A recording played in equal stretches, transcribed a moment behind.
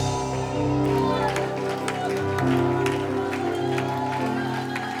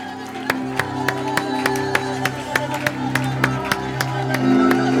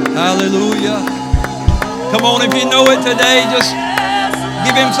Hallelujah. Come on, if you know it today, just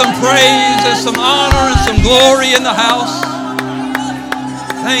give him some praise and some honor and some glory in the house.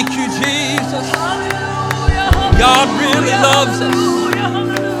 Thank you, Jesus. God really loves us.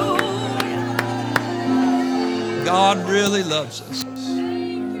 God really loves us.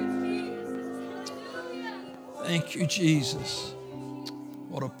 Thank you, Jesus.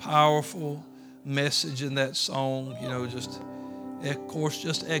 What a powerful message in that song. You know, just, of course,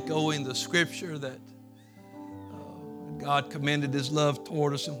 just echoing the scripture that God commended his love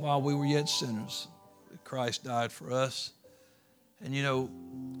toward us, and while we were yet sinners, Christ died for us. And you know,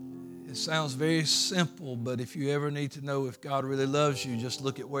 it sounds very simple, but if you ever need to know if God really loves you, just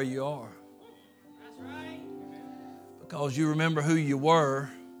look at where you are. That's right. Because you remember who you were,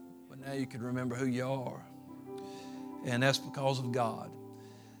 but now you can remember who you are. And that's because of God.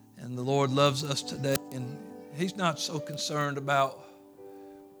 And the Lord loves us today, and he's not so concerned about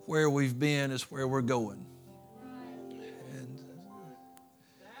where we've been as where we're going. And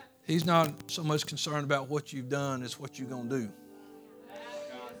he's not so much concerned about what you've done as what you're going to do.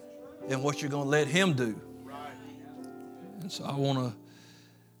 And what you're going to let him do. And so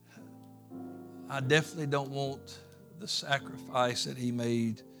I definitely don't want the sacrifice that he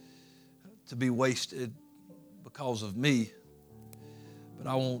made to be wasted because of me. But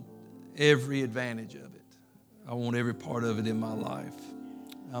I want every advantage of it. I want every part of it in my life.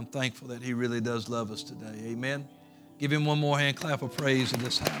 I'm thankful that he really does love us today. Amen. Give him one more hand clap of praise in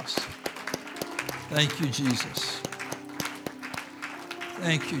this house. Thank you, Jesus.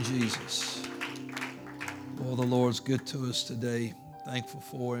 Thank you, Jesus. Well, the Lord's good to us today. Thankful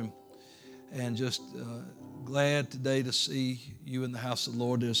for him. And just glad today to see you in the house of the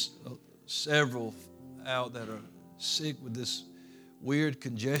Lord. There's several out that are sick with this weird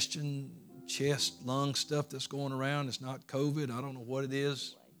congestion, chest, lung stuff that's going around. It's not COVID. I don't know what it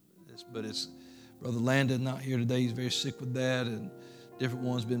is. But Brother Landon not here today. He's very sick with that, and different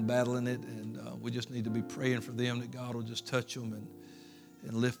ones been battling it. And we just need to be praying for them that God will just touch them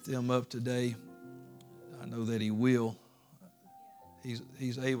and lift them up today. I know that he will.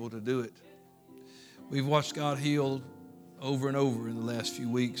 He's able to do it. We've watched God heal over and over in the last few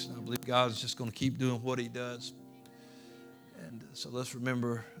weeks, and I believe God is just going to keep doing what he does. And so let's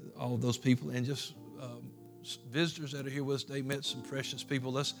remember all of those people, and just visitors that are here with us today. Met some precious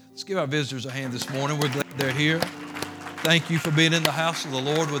people. Let's give our visitors a hand this morning. We're glad they're here. Thank you for being in the house of the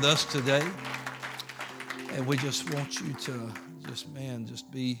Lord with us today. And we just want you to just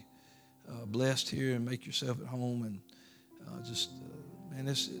be blessed here and make yourself at home. And man,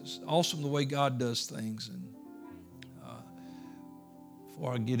 this is awesome the way God does things. And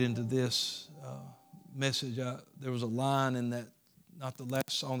before I get into this message, there was a line in that, not the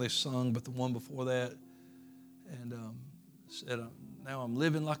last song they sung, but the one before that, and said, now I'm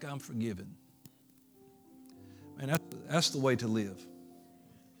living like I'm forgiven. Man, that's the way to live.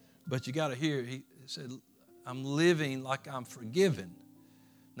 But you got to hear, he said, I'm living like I'm forgiven.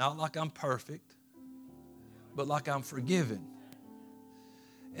 Not like I'm perfect, but like I'm forgiven.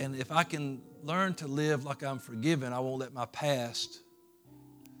 And if I can learn to live like I'm forgiven, I won't let my past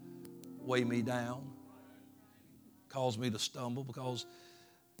weigh me down, cause me to stumble, because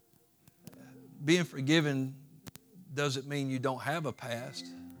being forgiven doesn't mean you don't have a past,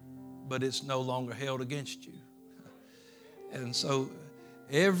 but it's no longer held against you. And so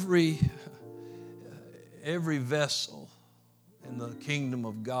every vessel in the kingdom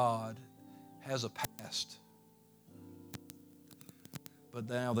of God has a past, but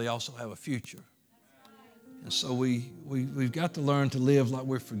now they also have a future. And so we've got to learn to live like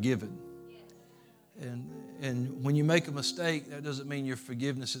we're forgiven. And when you make a mistake, that doesn't mean your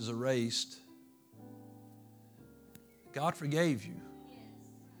forgiveness is erased. God forgave you.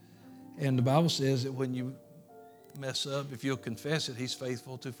 And the Bible says that when you mess up, if you'll confess it, he's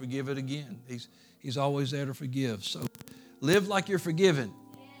faithful to forgive it again. He's always there to forgive. So live like you're forgiven.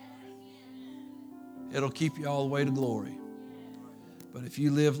 It'll keep you all the way to glory. But if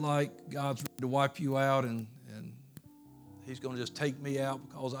you live like God's ready to wipe you out and he's going to just take me out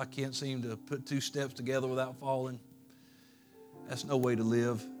because I can't seem to put two steps together without falling, that's no way to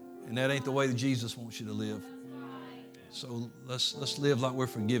live. And that ain't the way that Jesus wants you to live. So let's live like we're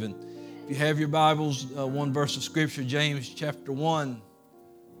forgiven. If you have your Bibles, one verse of Scripture, James chapter 1.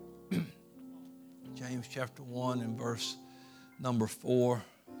 James chapter 1 and verse number 4.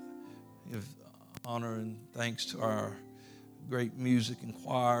 Give honor and thanks to our great music and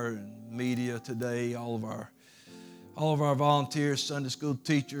choir and media today, all of our volunteers, Sunday school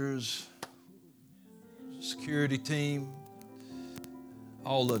teachers, security team,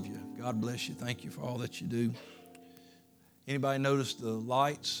 all of you. God bless you. Thank you for all that you do. Anybody notice the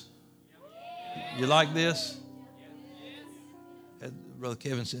lights You like this? And Brother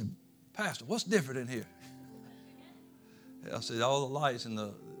Kevin said, Pastor, what's different in here? I said, all the lights and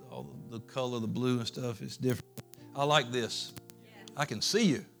all the color, the blue and stuff is different. I like this. I can see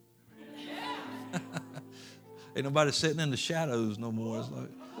you. Ain't nobody sitting in the shadows no more. It's like,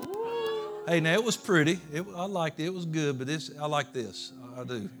 hey, now it was pretty. I liked it. It was good, but I like this. I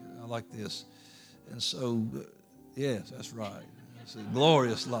do. I like this. And so, yes, that's right. That's a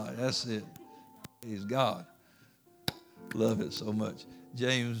glorious light. That's it. Praise God. Love it so much.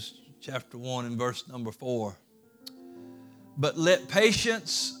 James chapter 1 and verse number 4. But let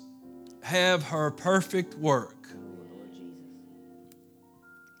patience have her perfect work.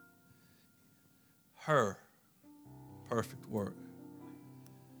 Her perfect work.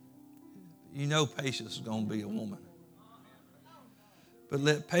 You know patience is going to be a woman. But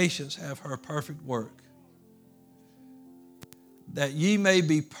let patience have her perfect work, that ye may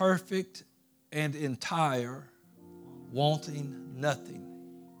be perfect and entire, wanting nothing.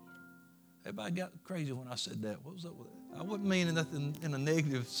 Everybody got crazy when I said that. What was up with that? I wasn't meaning nothing in a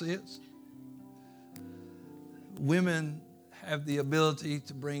negative sense. Women have the ability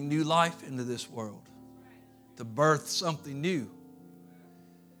to bring new life into this world, to birth something new.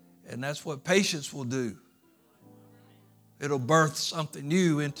 And that's what patience will do. It'll birth something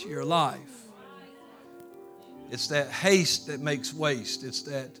new into your life. It's that haste that makes waste. It's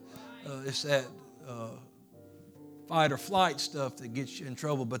that fight or flight stuff that gets you in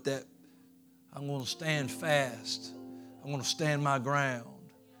trouble. But that I'm going to stand fast. I'm going to stand my ground.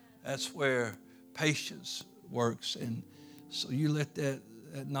 That's where patience works. And so you let that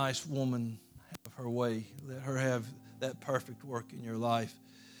nice woman have her way. Let her have that perfect work in your life.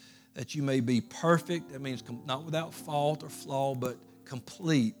 That you may be perfect. That means not without fault or flaw, but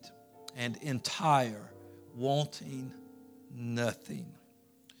complete and entire, wanting nothing.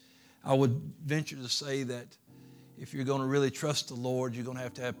 I would venture to say that if you're going to really trust the Lord, you're going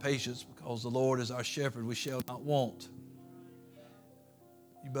to have patience, because the Lord is our shepherd. We shall not want.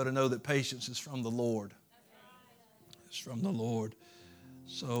 You better know that patience is from the Lord. It's from the Lord.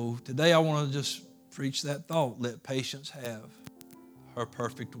 So today I want to just preach that thought. Let patience have her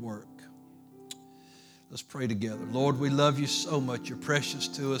perfect work. Let's pray together. Lord, we love you so much. You're precious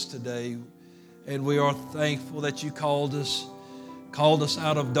to us today. And we are thankful that you called us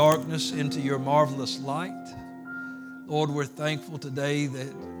out of darkness into your marvelous light. Lord, we're thankful today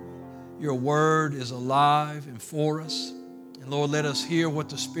that your word is alive and for us. And Lord, let us hear what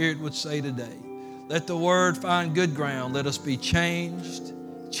the Spirit would say today. Let the word find good ground. Let us be changed,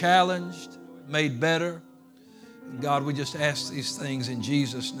 challenged, made better. God, we just ask these things in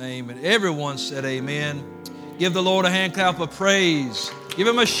Jesus' name. And everyone said amen. Give the Lord a hand clap of praise. Give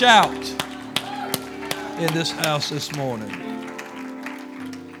him a shout in this house this morning.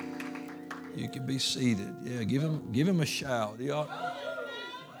 You can be seated. Yeah, give him a shout.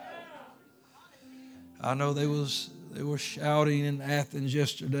 I know they were shouting in Athens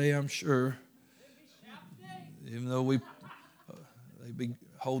yesterday, I'm sure. Even though they be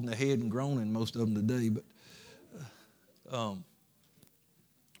holding their head and groaning, most of them today, but I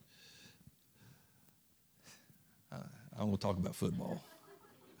want to talk about football.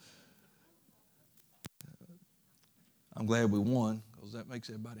 I'm glad we won, because that makes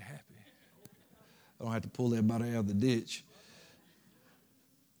everybody happy. I don't have to pull everybody out of the ditch.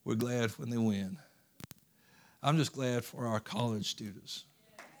 We're glad when they win. I'm just glad for our college students.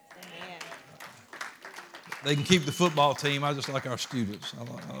 They can keep the football team. I just like our students. I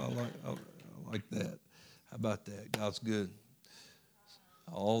like that. How about that? God's good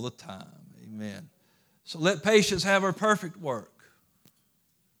all the time. Amen. So let patience have her perfect work.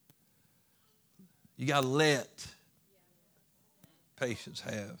 You got to let patience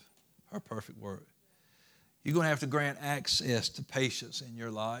have her perfect work. You're going to have to grant access to patience in your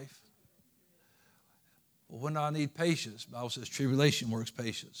life. Well, when do I need patience? The Bible says tribulation works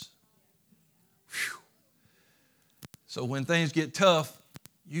patience. Whew. So when things get tough,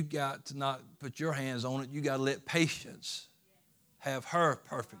 you got to not put your hands on it. You got to let patience have her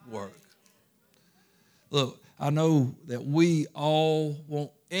perfect work. Look, I know that we all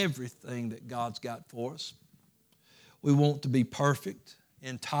want everything that God's got for us. We want to be perfect,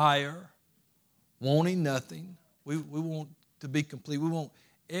 entire, wanting nothing. We want to be complete. We want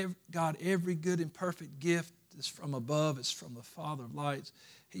God, every good and perfect gift is from above. It's from the Father of lights.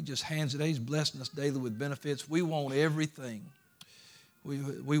 He just hands it. He's blessing us daily with benefits. We want everything.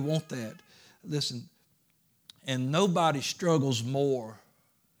 We want that. Listen, and nobody struggles more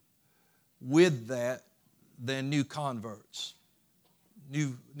with that than new converts,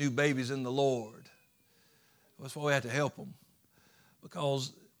 new babies in the Lord. That's why we have to help them,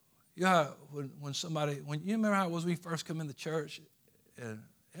 because You know, when you remember how it was when we first come in the church, and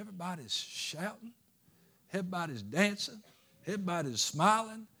everybody's shouting, everybody's dancing, everybody's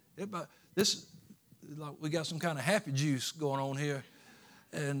smiling. Like we got some kind of happy juice going on here,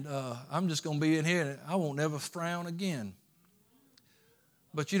 and I'm just going to be in here, and I won't ever frown again.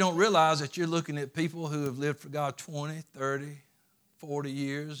 But you don't realize that you're looking at people who have lived for God 20, 30, 40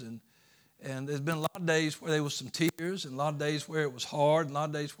 years, and there's been a lot of days where there was some tears, and a lot of days where it was hard, and a lot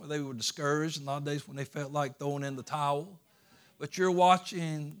of days where they were discouraged, and a lot of days when they felt like throwing in the towel. But you're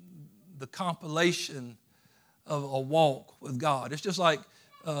watching the compilation of a walk with God. It's just like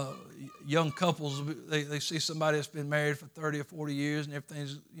young couples, they see somebody that's been married for 30 or 40 years, and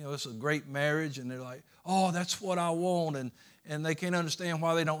everything's, it's a great marriage, and they're like, oh, that's what I want, and they can't understand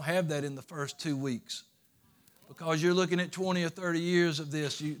why they don't have that in the first 2 weeks. Because you're looking at 20 or 30 years of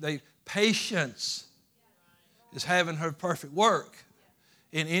this. Patience is having her perfect work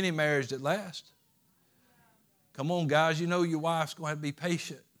in any marriage that lasts. Come on, guys, you know your wife's going to have to be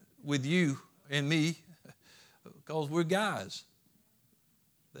patient with you and me because we're guys.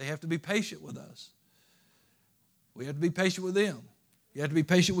 They have to be patient with us. We have to be patient with them. You have to be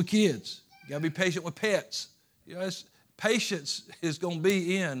patient with kids. You got to be patient with pets. Patience is going to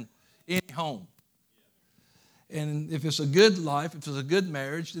be in any home. And if it's a good life, if it's a good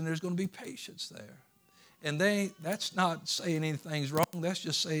marriage, then there's going to be patience there. And that's not saying anything's wrong. That's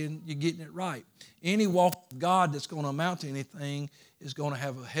just saying you're getting it right. Any walk with God that's going to amount to anything is going to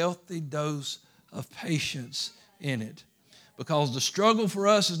have a healthy dose of patience in it. Because the struggle for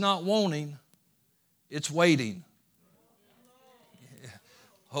us is not wanting, it's waiting. Yeah.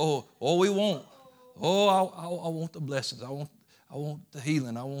 Oh, we want. Oh, I want the blessings. I want the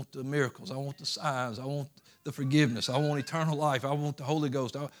healing. I want the miracles. I want the signs. I want the forgiveness. I want eternal life. I want the Holy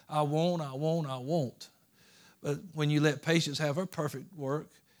Ghost. I want. But when you let patience have her perfect work,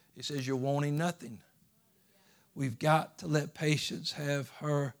 it says you're wanting nothing. We've got to let patience have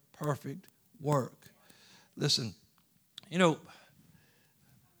her perfect work. Listen, I've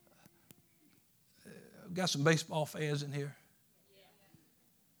got some baseball fans in here.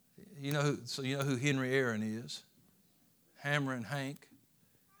 You know who Henry Aaron is. Hammer and Hank.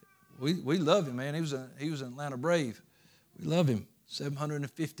 We love him, man. He was an Atlanta Brave. We love him.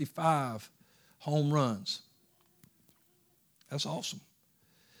 755 home runs. That's awesome.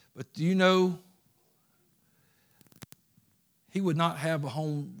 But do you know he would not have a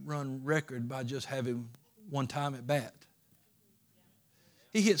home run record by just having one time at bat?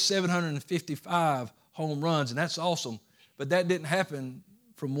 He hit 755 home runs, and that's awesome. But that didn't happen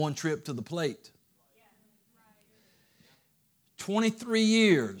from one trip to the plate. 23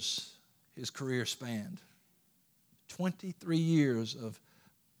 years his career spanned. 23 years of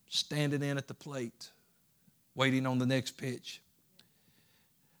standing in at the plate, waiting on the next pitch.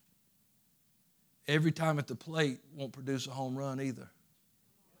 Every time at the plate won't produce a home run either.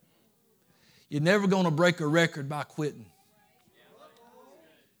 You're never going to break a record by quitting.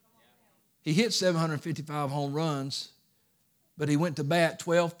 He hit 755 home runs, but he went to bat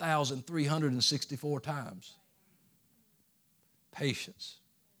 12,364 times. Patience.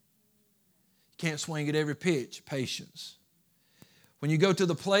 You can't swing at every pitch. Patience. When you go to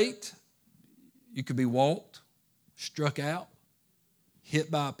the plate, you could be walked, struck out, hit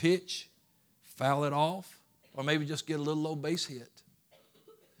by a pitch, foul it off, or maybe just get a little low base hit.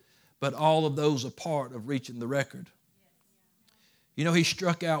 But all of those are part of reaching the record. He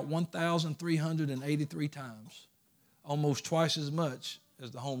struck out 1,383 times, almost twice as much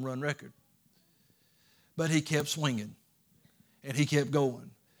as the home run record. But he kept swinging, and he kept going,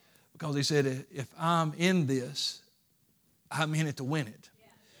 because he said, if I'm in this, I'm in it to win it.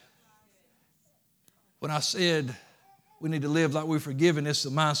 When I said we need to live like we're forgiven, it's the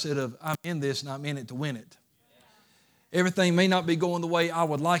mindset of I'm in this and I'm in it to win it. Everything may not be going the way I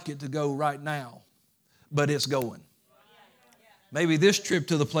would like it to go right now, but it's going. Maybe this trip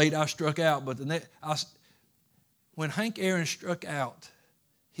to the plate I struck out, but when Hank Aaron struck out,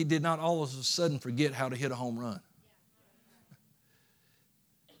 he did not all of a sudden forget how to hit a home run.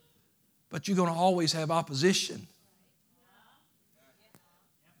 But you're going to always have opposition.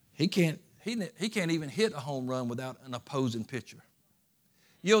 He can't even hit a home run without an opposing pitcher.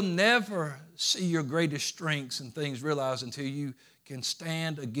 You'll never see your greatest strengths and things realized until you can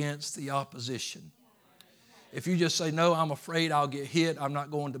stand against the opposition. If you just say, no, I'm afraid I'll get hit, I'm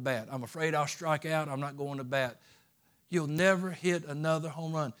not going to bat. I'm afraid I'll strike out, I'm not going to bat. You'll never hit another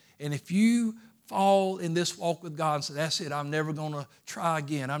home run. And if you fall in this walk with God and say, that's it, I'm never going to try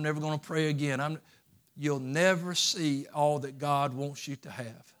again, I'm never going to pray again, you'll never see all that God wants you to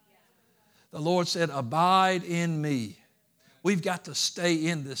have. The Lord said, abide in me. We've got to stay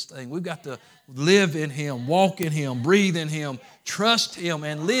in this thing. We've got to live in Him, walk in Him, breathe in Him, trust Him,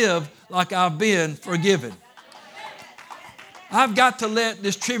 and live like I've been forgiven. I've got to let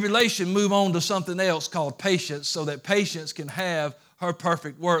this tribulation move on to something else called patience so that patience can have her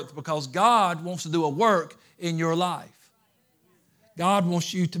perfect work, because God wants to do a work in your life. God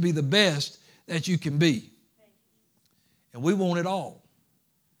wants you to be the best that you can be. And we want it all,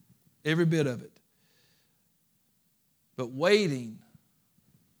 every bit of it. But waiting,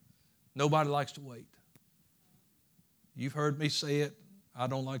 nobody likes to wait. You've heard me say it. I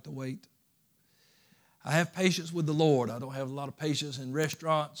don't like to wait. I have patience with the Lord. I don't have a lot of patience in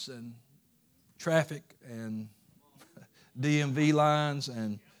restaurants and traffic and DMV lines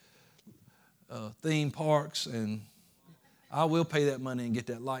and theme parks. And I will pay that money and get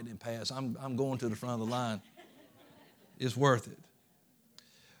that lightning pass. I'm going to the front of the line. It's worth it.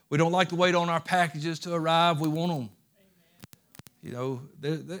 We don't like to wait on our packages to arrive. We want them. You know,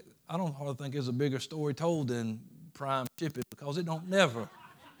 I don't hardly think there's a bigger story told than Prime shipping, because it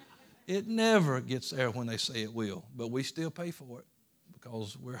never gets there when they say it will. But we still pay for it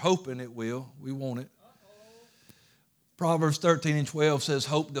because we're hoping it will. We want it. Proverbs 13:12 says,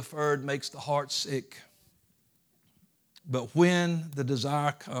 hope deferred makes the heart sick. But when the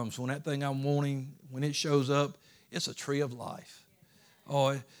desire comes, when that thing I'm wanting, when it shows up, it's a tree of life.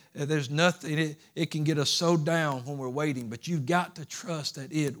 Oh, there's nothing, it can get us so down when we're waiting, but you've got to trust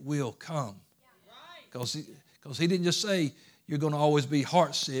that it will come. Because he didn't just say you're going to always be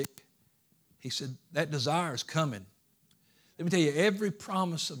heart sick. He said that desire is coming. Let me tell you, every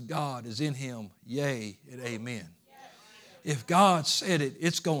promise of God is in Him, yea and amen. If God said it,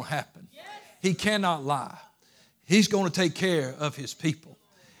 it's going to happen. He cannot lie. He's going to take care of His people.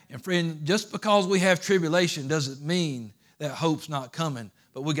 And friend, just because we have tribulation doesn't mean that hope's not coming,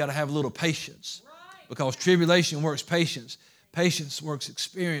 but we got to have a little patience, because tribulation works patience. Patience works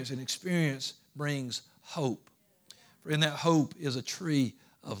experience, and experience brings hope. Friend, that hope is a tree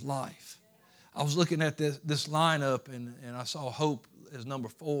of life. I was looking at this lineup, and I saw hope as number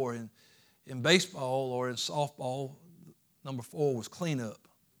 4. In baseball or in softball, number 4 was cleanup.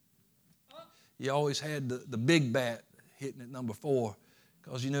 You always had the big bat hitting at number 4,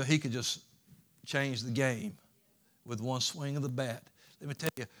 because you know he could just change the game with one swing of the bat. Let me tell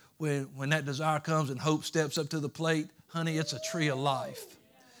you, when that desire comes and hope steps up to the plate, honey, it's a tree of life.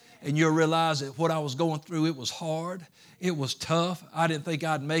 And you'll realize that what I was going through, it was hard. It was tough. I didn't think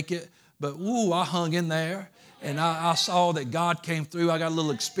I'd make it. But, I hung in there. And I saw that God came through. I got a little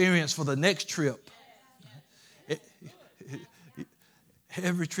experience for the next trip.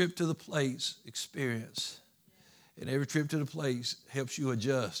 Every trip to the plate's experience. And every trip to the plate helps you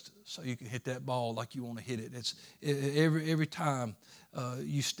adjust so you can hit that ball like you want to hit it. Every time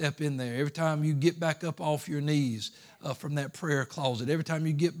you step in there, every time you get back up off your knees from that prayer closet, every time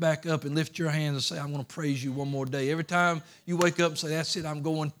you get back up and lift your hands and say, I'm going to praise you one more day. Every time you wake up and say, that's it, I'm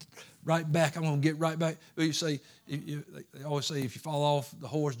going right back. I'm going to get right back. But you say, they always say, if you fall off the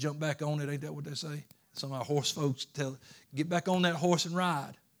horse, jump back on it. Ain't that what they say? Some of our horse folks tell, get back on that horse and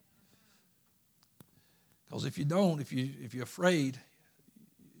ride. Because if you don't, if you're afraid,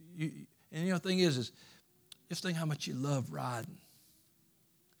 and the thing is just think how much you love riding.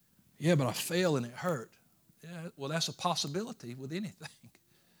 Yeah, but I fell and it hurt. Yeah, well, that's a possibility with anything.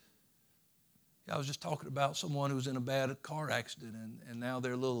 I was just talking about someone who was in a bad car accident, and now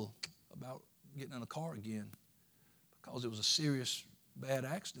they're a little about getting in a car again because it was a serious bad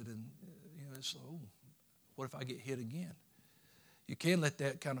accident. And it's what if I get hit again? You can't let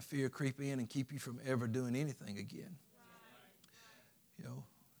that kind of fear creep in and keep you from ever doing anything again.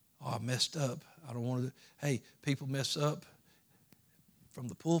 I messed up. I don't want to. Hey, people mess up from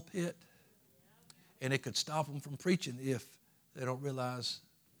the pulpit, and it could stop them from preaching if they don't realize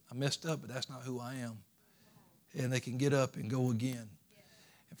I messed up, but that's not who I am. And they can get up and go again.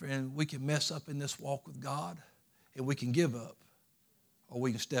 And friend, we can mess up in this walk with God, and we can give up, or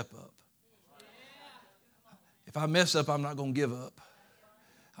we can step up. If I mess up, I'm not going to give up.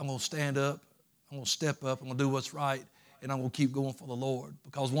 I'm going to stand up. I'm going to step up. I'm going to do what's right, and I'm going to keep going for the Lord,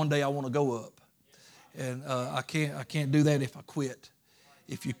 because one day I want to go up. And I can't do that if I quit.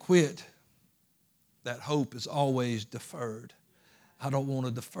 If you quit, that hope is always deferred. I don't want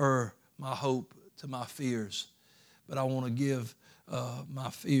to defer my hope to my fears, but I want to give my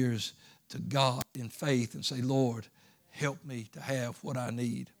fears to God in faith and say, Lord, help me to have what I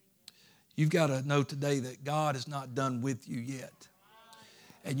need. You've got to know today that God is not done with you yet.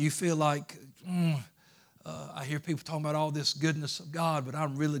 And you feel like, I hear people talking about all this goodness of God, but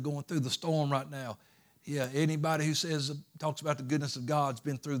I'm really going through the storm right now. Yeah, anybody who talks about the goodness of God's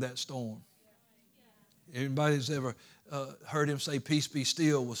been through that storm. Anybody who's ever heard him say, "Peace be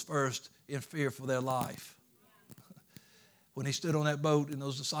still," was first in fear for their life. When he stood on that boat and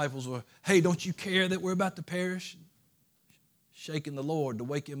those disciples were, "Hey, don't you care that we're about to perish?" Shaking the Lord to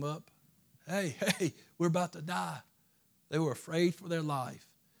wake him up. Hey, we're about to die. They were afraid for their life.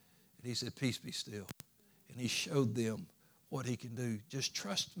 And he said, "Peace be still." And he showed them what he can do. Just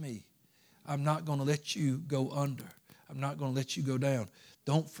trust me. I'm not going to let you go under. I'm not going to let you go down.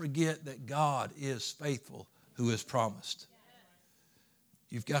 Don't forget that God is faithful who has promised.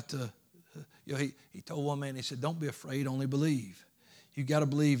 You've got to, he told one man, he said, "Don't be afraid, only believe." You've got to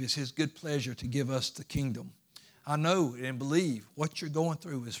believe it's his good pleasure to give us the kingdom. I know and believe what you're going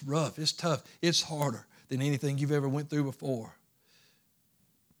through is rough, it's tough, it's harder than anything you've ever went through before.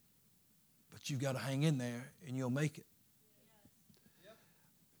 But you've got to hang in there and you'll make it.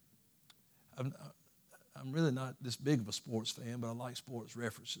 I'm really not this big of a sports fan, but I like sports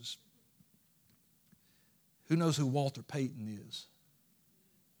references. Who knows who Walter Payton is?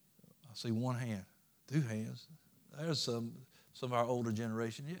 I see one hand, two hands. There's some of our older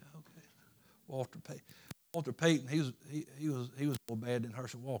generation. Yeah, okay. Walter Payton. Walter Payton, he was more bad than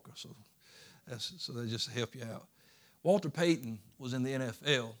Herschel Walker, so that just to help you out. Walter Payton was in the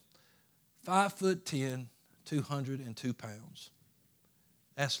NFL, 5'10", 202 pounds.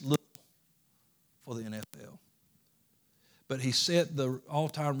 That's little for the NFL. But he set the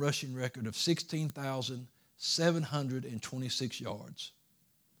all-time rushing record of 16,726 yards.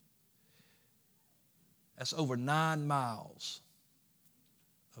 That's over 9 miles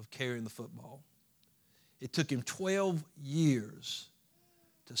of carrying the football. It took him 12 years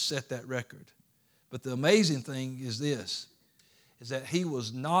to set that record. But the amazing thing is this, is that he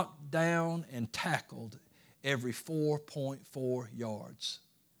was knocked down and tackled every 4.4 yards.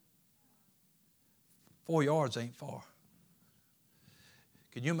 4 yards ain't far.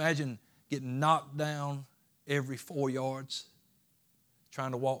 Can you imagine getting knocked down every 4 yards,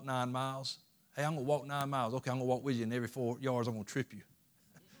 trying to walk 9 miles? Hey, I'm going to walk 9 miles. Okay, I'm going to walk with you, and every 4 yards I'm going to trip you.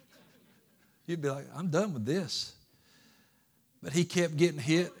 You'd be like, I'm done with this. But he kept getting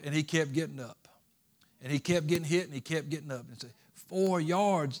hit, and he kept getting up. And he kept getting hit, and he kept getting up. And say, 4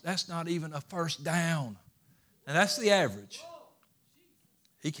 yards, that's not even a first down. And that's the average.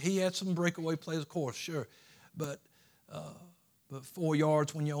 He had some breakaway plays, of course, sure. But 4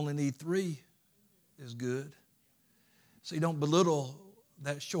 yards when you only need 3 is good. So you don't belittle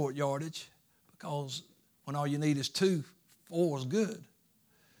that short yardage, because when all you need is 2, 4 is good.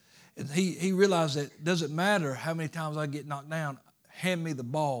 And he realized that it doesn't matter how many times I get knocked down, hand me the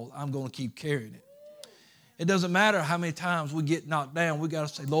ball, I'm going to keep carrying it. It doesn't matter how many times we get knocked down, we got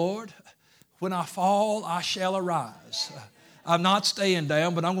to say, "Lord, when I fall, I shall arise." I'm not staying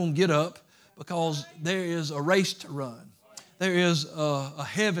down, but I'm going to get up, because there is a race to run. There is a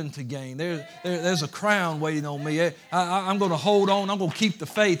heaven to gain. There's a crown waiting on me. I'm going to hold on. I'm going to keep the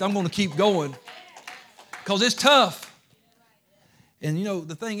faith. I'm going to keep going, because it's tough. And you know,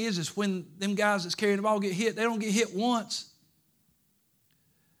 the thing is when them guys that's carrying the ball get hit, they don't get hit once.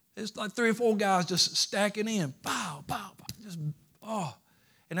 It's like 3 or 4 guys just stacking in. Pow, pow, pow. Just, oh.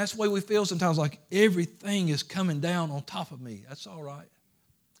 And that's the way we feel sometimes, like everything is coming down on top of me. That's all right.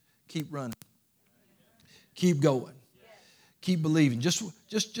 Keep running. Keep going. Keep believing. Just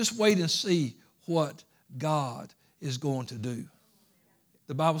wait and see what God is going to do.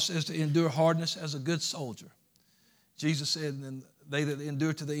 The Bible says to endure hardness as a good soldier. Jesus said, "And they that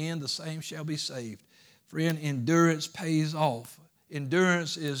endure to the end, the same shall be saved." Friend, endurance pays off.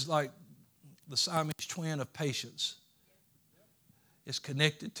 Endurance is like the Siamese twin of patience. It's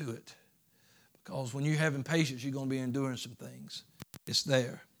connected to it. Because when you're having patience, you're going to be enduring some things. It's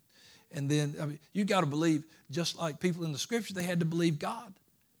there. And then, you got to believe, just like people in the Scripture, they had to believe God.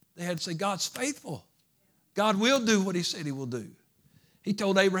 They had to say, God's faithful. God will do what he said he will do. He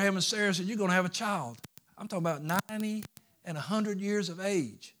told Abraham and Sarah, said, "You're going to have a child." I'm talking about 90 and 100 years of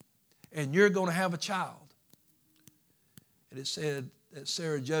age, and you're going to have a child. And it said that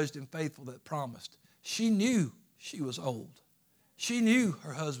Sarah judged him faithful that promised. She knew she was old. She knew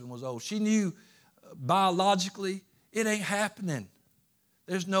her husband was old. She knew biologically it ain't happening.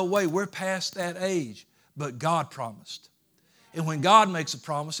 There's no way. We're past that age. But God promised. And when God makes a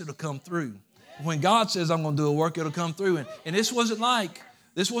promise, it'll come through. When God says, "I'm going to do a work," it'll come through. And this wasn't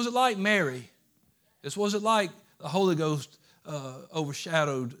like Mary. This wasn't like the Holy Ghost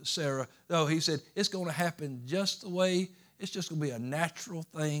overshadowed Sarah. No, he said, it's going to happen just the way. It's just going to be a natural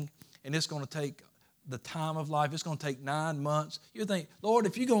thing. And it's going to take the time of life. It's going to take 9 months. You think, "Lord,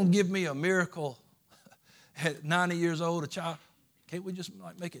 if you're going to give me a miracle at 90 years old, a child, can't we just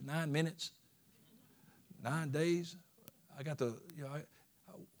make it 9 minutes? 9 days?" I got to,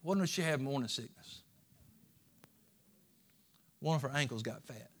 what if she had morning sickness? One of her ankles got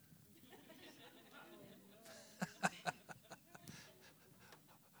fat.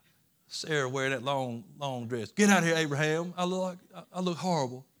 Sarah wearing that long dress. Get out of here, Abraham. I look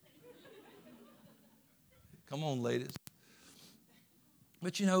horrible. Come on, ladies.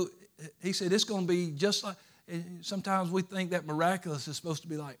 But he said it's going to be just like, sometimes we think that miraculous is supposed to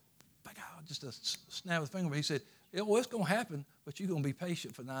be like, God, just a snap of the finger. But he said, well, it's going to happen, but you're going to be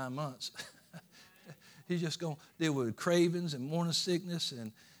patient for 9 months. He's just going to deal with cravings and morning sickness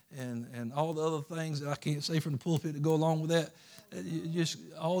and all the other things that I can't say from the pulpit to go along with that. Just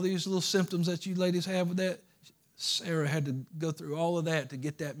all these little symptoms that you ladies have with that. Sarah had to go through all of that to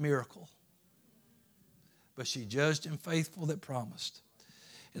get that miracle. But she judged him faithful that promised.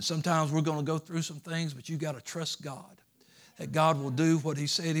 And sometimes we're going to go through some things, but you got to trust God. That God will do what he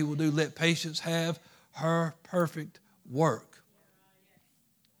said he will do. Let patience have her perfect work.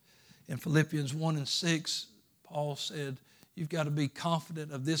 In Philippians 1:6, Paul said, you've got to be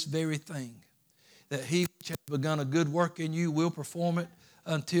confident of this very thing, that he which has begun a good work in you will perform it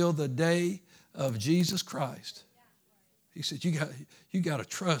until the day of Jesus Christ. He said, you got to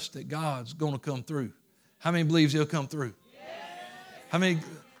trust that God's going to come through. How many believes he'll come through? How many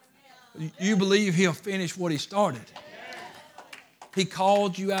you believe he'll finish what he started? He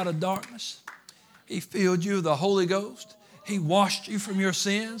called you out of darkness. He filled you with the Holy Ghost. He washed you from your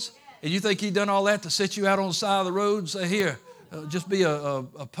sins. And you think he done all that to set you out on the side of the road and say, here, just be a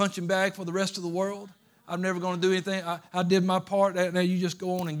punching bag for the rest of the world? I'm never going to do anything. I did my part. Now you just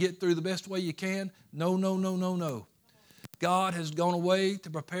go on and get through the best way you can. No, no, no, no, no. God has gone away to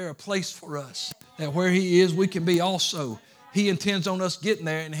prepare a place for us, that where he is, we can be also. He intends on us getting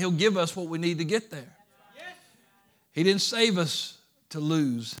there, and he'll give us what we need to get there. He didn't save us to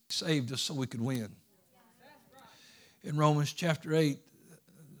lose. He saved us so we could win. In Romans chapter 8,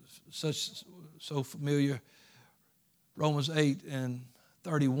 so familiar, Romans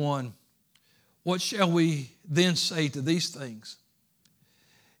 8:31, what shall we then say to these things?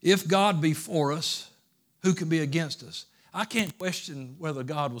 If God be for us, who can be against us? I can't question whether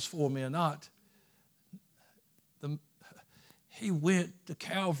God was for me or not. He went to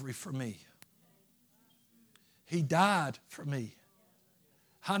Calvary for me. He died for me.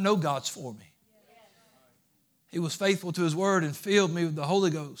 I know God's for me. He was faithful to his word and filled me with the Holy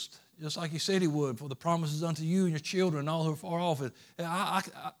Ghost, just like he said he would, for the promises unto you and your children and all who are far off.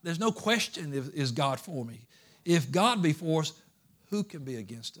 There's no question is God for me. If God be for us, who can be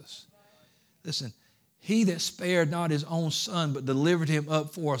against us? Listen, he that spared not his own son, but delivered him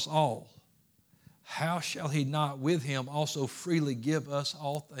up for us all, how shall he not with him also freely give us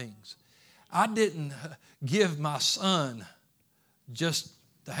all things? I didn't give my son just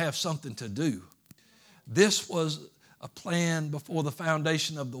to have something to do. This was a plan before the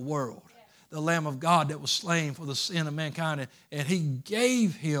foundation of the world. The Lamb of God that was slain for the sin of mankind. And he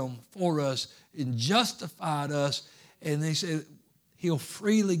gave him for us and justified us. And he said, he'll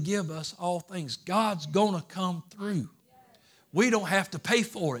freely give us all things. God's going to come through. We don't have to pay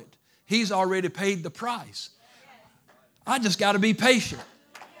for it. He's already paid the price. I just got to be patient.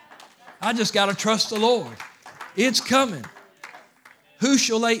 I just got to trust the Lord. It's coming. Who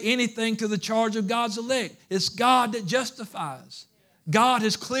shall lay anything to the charge of God's elect? It's God that justifies. God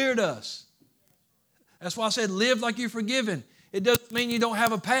has cleared us. That's why I said live like you're forgiven. It doesn't mean you don't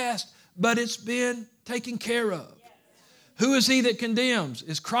have a past, but it's been taken care of. Who is he that condemns?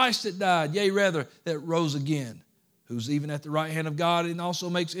 It's Christ that died, yea, rather, that rose again, who's even at the right hand of God and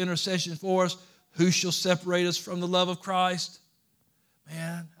also makes intercession for us. Who shall separate us from the love of Christ?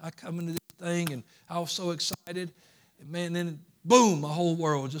 Man, I come into this thing and I was so excited. And man, then boom, my whole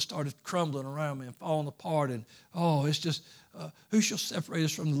world just started crumbling around me and falling apart. And it's just, who shall separate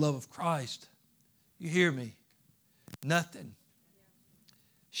us from the love of Christ? You hear me? Nothing.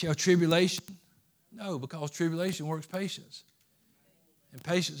 Shall tribulation? No, because tribulation works patience. And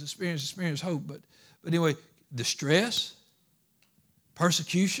patience, experience hope. But anyway, distress,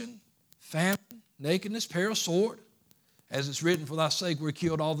 persecution, famine, nakedness, peril, sword. As it's written, for thy sake we're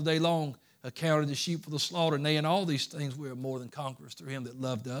killed all the day long, accounted the sheep for the slaughter. Nay, in all these things we are more than conquerors through him that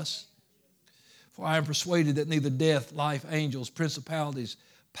loved us. For I am persuaded that neither death, life, angels, principalities,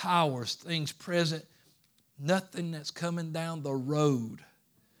 powers, things present, nothing that's coming down the road,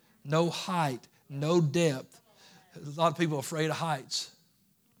 no height, no depth. A lot of people are afraid of heights.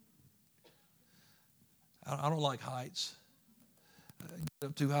 I don't like heights. I get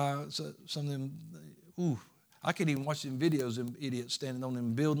up too high. So some of them, I can't even watch them videos of them idiots standing on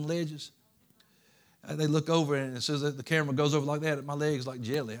them building ledges. They look over and it says that the camera goes over like that, and my legs like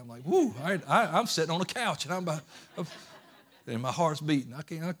jelly. I'm like, whoo, I'm sitting on a couch and and my heart's beating. I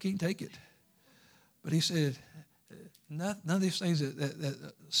can't take it. But he said, None of these things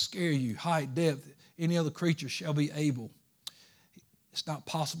that scare you, height, depth, any other creature shall be able. It's not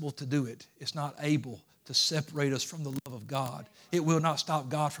possible to do it. It's not able to separate us from the love of God. It will not stop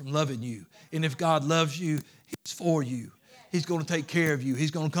God from loving you. And if God loves you, He's for you. He's going to take care of you.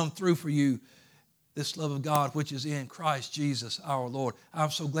 He's going to come through for you. This love of God which is in Christ Jesus our Lord.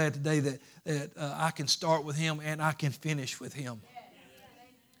 I'm so glad today that I can start with Him and I can finish with Him.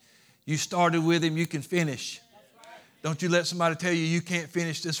 You started with Him, you can finish. Don't you let somebody tell you you can't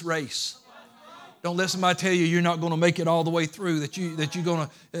finish this race. Don't let somebody tell you you're not going to make it all the way through, that you're going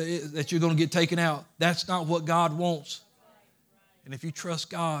to get taken out. That's not what God wants. And if you trust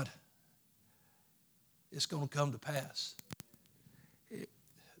God, it's going to come to pass.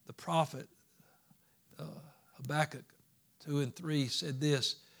 The prophet Habakkuk 2 and 3 said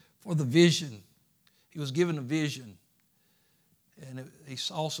this, for the vision, he was given a vision, and he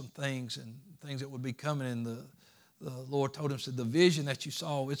saw some things and things that would be coming, and the Lord told him, said, the vision that you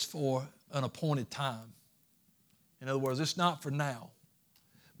saw, it's for an appointed time. In other words, it's not for now,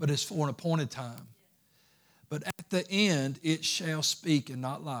 but it's for an appointed time. But at the end, it shall speak and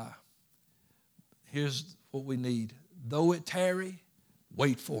not lie. Here's what we need. Though it tarry,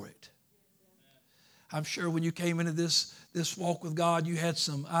 wait for it. I'm sure when you came into this walk with God, you had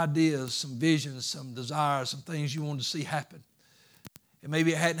some ideas, some visions, some desires, some things you wanted to see happen. And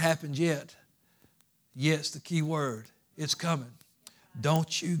maybe it hadn't happened yet. Yes, the key word. It's coming.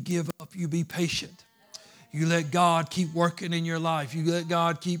 Don't you give up. You be patient. You let God keep working in your life. You let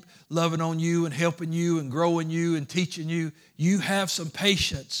God keep loving on you and helping you and growing you and teaching you. You have some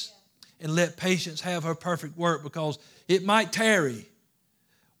patience, and let patience have her perfect work, because it might tarry.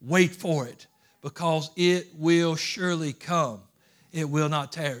 Wait for it, because it will surely come. It will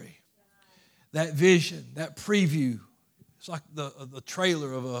not tarry. That vision, that preview, it's like the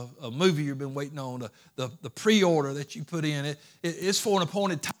trailer of a movie you've been waiting on, the pre-order that you put in. It's for an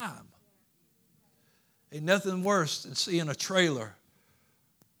appointed time. Ain't nothing worse than seeing a trailer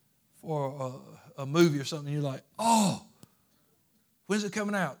for a movie or something. You're like, oh, when's it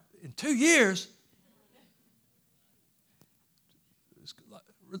coming out? In 2 years?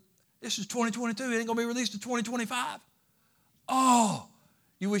 This is 2022. It ain't going to be released in 2025. Oh,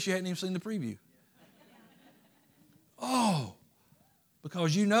 you wish you hadn't even seen the preview. Oh,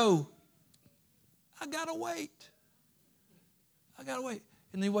 because you know, I got to wait. I got to wait.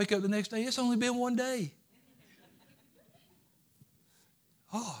 And then you wake up the next day, it's only been 1 day.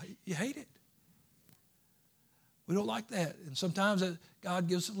 Oh, you hate it. We don't like that. And sometimes God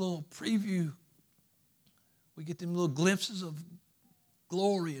gives us a little preview. We get them little glimpses of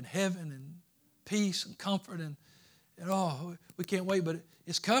glory and heaven and peace and comfort. And oh, we can't wait, but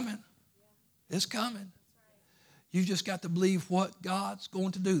it's coming. It's coming. You just got to believe what God's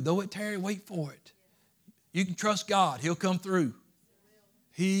going to do. Though it tarry, wait for it. You can trust God. He'll come through.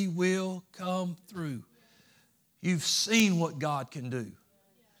 He will come through. You've seen what God can do.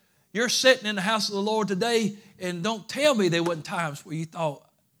 You're sitting in the house of the Lord today, and don't tell me there wasn't times where you thought,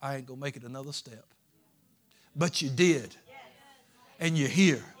 I ain't going to make it another step. But you did. And you're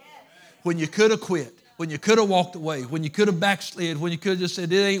here. When you could have quit, when you could have walked away, when you could have backslid, when you could have just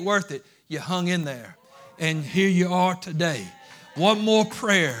said, it ain't worth it, you hung in there. And here you are today. One more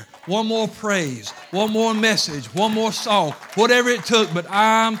prayer, one more praise, one more message, one more song, whatever it took, but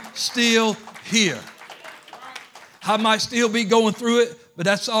I'm still here. I might still be going through it, but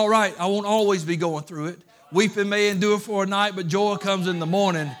that's all right. I won't always be going through it. Weeping may endure for a night, but joy comes in the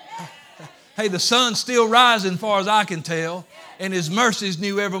morning. Hey, the sun's still rising as far as I can tell, and His mercy's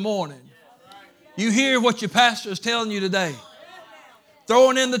new every morning. You hear what your pastor is telling you today.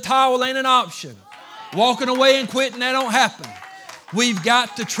 Throwing in the towel ain't an option. Walking away and quitting, that don't happen. We've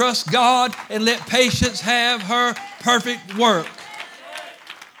got to trust God and let patience have her perfect work.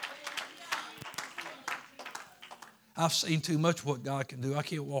 I've seen too much what God can do. I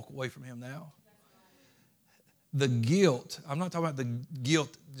can't walk away from Him now. The guilt, I'm not talking about the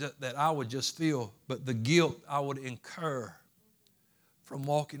guilt that I would just feel, but the guilt I would incur from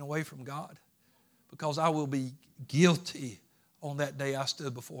walking away from God, because I will be guilty on that day I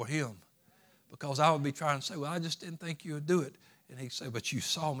stood before Him, because I would be trying to say, well, I just didn't think you would do it. And He'd say, but you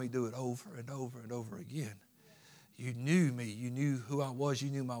saw me do it over and over and over again. You knew me. You knew who I was. You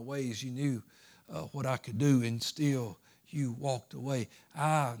knew my ways. You knew what I could do, and still you walked away.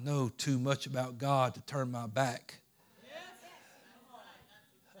 I know too much about God to turn my back.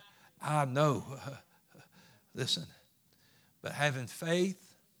 I know. Listen, but having faith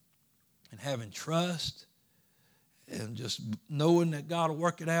and having trust and just knowing that God will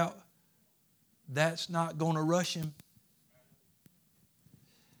work it out, that's not going to rush Him.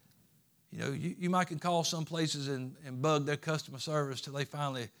 You know, you might can call some places and bug their customer service till they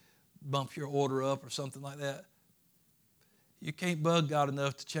finally bump your order up or something like that. You can't bug God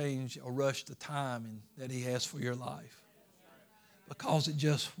enough to change or rush the timing that He has for your life, because it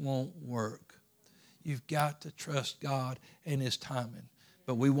just won't work. You've got to trust God and His timing.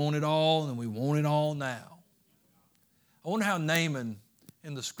 But we want it all, and we want it all now. I wonder how Naaman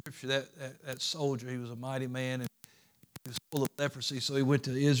in the scripture, that soldier, he was a mighty man, and he was full of leprosy, so he went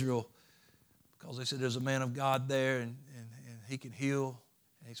to Israel because they said there's a man of God there, and he can heal.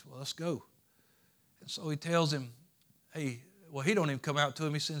 And he said, well, let's go. And so he tells him, hey, well, he don't even come out to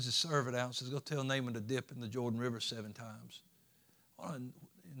him. He sends his servant out and says, go tell Naaman to dip in the Jordan River 7 times. Well,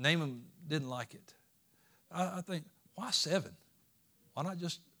 Naaman didn't like it. I think, why 7? Why not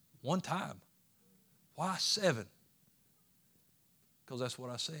just one time? Why 7? Because that's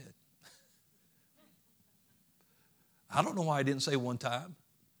what I said. I don't know why he didn't say one time.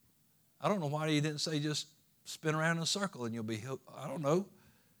 I don't know why he didn't say just spin around in a circle and you'll be healed. I don't know.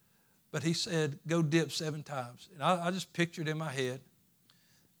 But he said, go dip 7 times. And I just pictured in my head,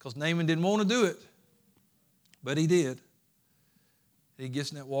 because Naaman didn't want to do it, but he did. He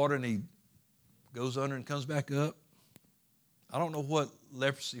gets in that water and he goes under and comes back up. I don't know what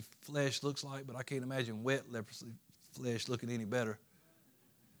leprosy flesh looks like, but I can't imagine wet leprosy flesh looking any better.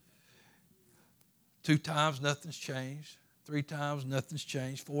 2 times, nothing's changed. 3 times, nothing's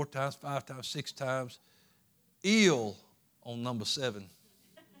changed. 4 times, 5 times, 6 times. Ill on number 7.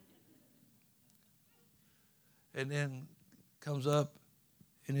 And then comes up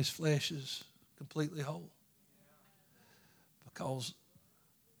and his flesh is completely whole. Because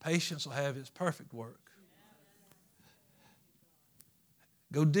patience will have its perfect work.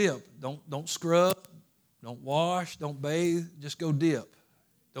 Go dip. Don't scrub. Don't wash. Don't bathe. Just go dip.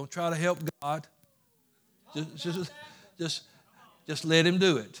 Don't try to help God. Just let Him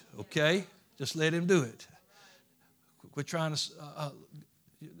do it, okay? Just let Him do it. Quit trying to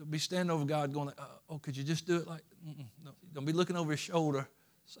be standing over God going, oh, could you just do it like, no. Don't be looking over His shoulder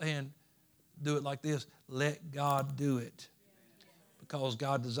saying, do it like this. Let God do it. Because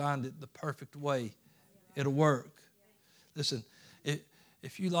God designed it the perfect way. It'll work. Listen,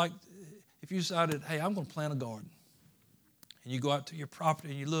 if you decided, hey, I'm going to plant a garden, and you go out to your property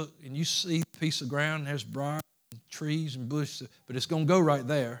and you look and you see a piece of ground and there's briar and trees and bushes, but it's going to go right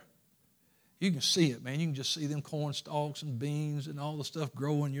there. You can see it, man. You can just see them corn stalks and beans and all the stuff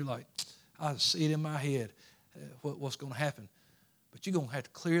growing. You're like, I see it in my head what's going to happen. But you're going to have to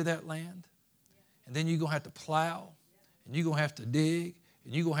clear that land, and then you're going to have to plow, and you're going to have to dig,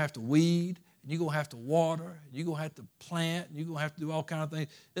 and you're going to have to weed, and you're going to have to water, and you're going to have to plant, and you're going to have to do all kinds of things.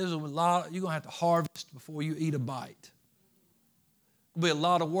 There's a lot. You're going to have to harvest before you eat a bite. It'll be a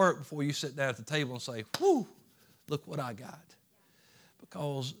lot of work before you sit down at the table and say, whew, look what I got.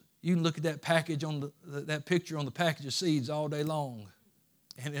 Because you can look at that package on that picture on the package of seeds all day long,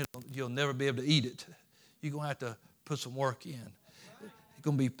 and you'll never be able to eat it. You're going to have to put some work in. It's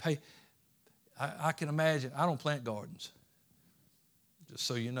going to be I can imagine. I don't plant gardens, just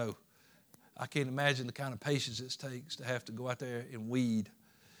so you know. I can't imagine the kind of patience it takes to have to go out there and weed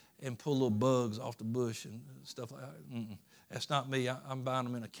and pull little bugs off the bush and stuff like that. Mm-mm. That's not me. I'm buying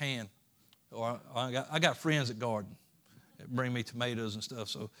them in a can. Or I got friends that garden that bring me tomatoes and stuff.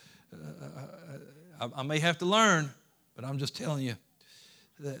 So I may have to learn, but I'm just telling you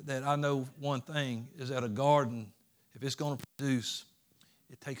that I know one thing is that a garden, if it's going to produce,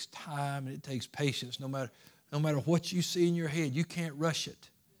 it takes time and it takes patience. No matter what you see in your head, you can't rush it.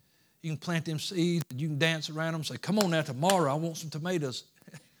 You can plant them seeds and you can dance around them and say, come on now, tomorrow I want some tomatoes.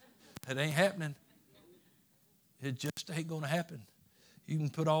 That ain't happening. It just ain't going to happen. You can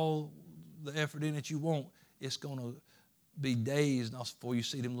put all the effort in that you want. It's going to be days before you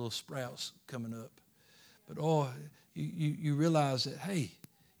see them little sprouts coming up. But you realize that, hey,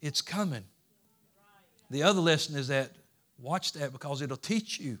 it's coming. The other lesson is that, watch that, because it'll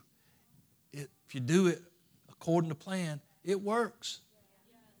teach you. If you do it according to plan, it works.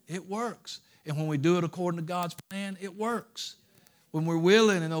 It works. And when we do it according to God's plan, it works. When we're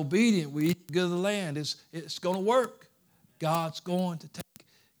willing and obedient, we eat the good of the land. It's going to work. God's going to take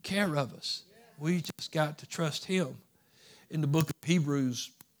care of us. We just got to trust Him. In the book of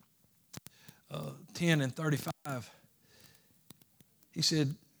Hebrews 10 and 35, he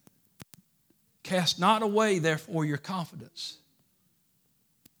said, cast not away, therefore, your confidence.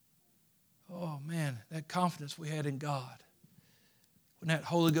 Oh, man, that confidence we had in God. When that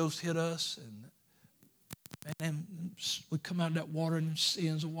Holy Ghost hit us and we come out of that water and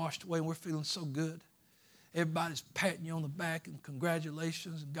sins are washed away and we're feeling so good. Everybody's patting you on the back and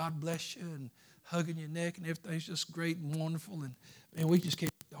congratulations and God bless you and hugging your neck and everything's just great and wonderful. And man, we just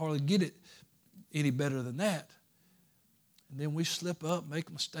can't hardly get it any better than that. And then we slip up, make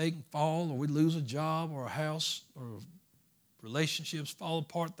a mistake and fall, or we lose a job or a house, or relationships fall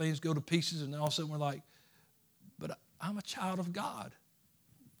apart, things go to pieces, and all of a sudden we're like, but I'm a child of God.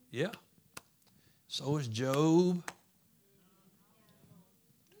 Yeah. So is Job.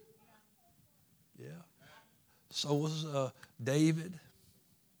 Yeah. So was David,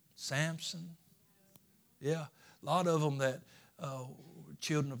 Samson. Yeah. A lot of them that were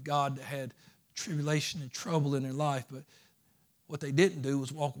children of God that had tribulation and trouble in their life, but what they didn't do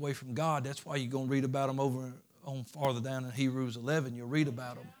was walk away from God. That's why you're going to read about them over on farther down in Hebrews 11. You'll read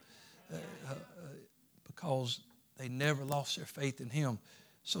about them because they never lost their faith in Him.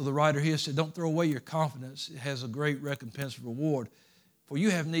 So the writer here said, don't throw away your confidence. It has a great recompense and reward. For you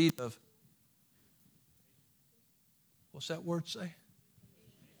have need of, what's that word say?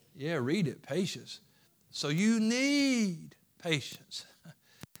 Yeah, read it, patience. So you need patience.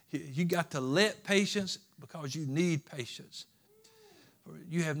 You got to let patience because you need patience.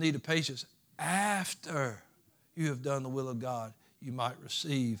 You have need of patience after you have done the will of God. You might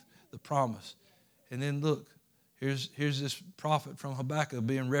receive the promise. And then look, here's this prophet from Habakkuk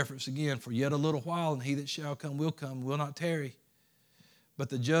being referenced again. For yet a little while, and he that shall come, will not tarry. But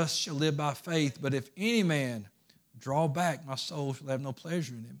the just shall live by faith. But if any man draw back, my soul shall have no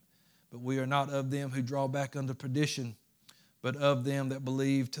pleasure in him. But we are not of them who draw back unto perdition, but of them that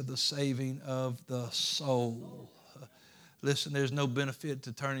believe to the saving of the soul. Listen, there's no benefit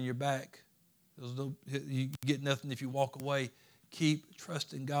to turning your back. You get nothing if you walk away. Keep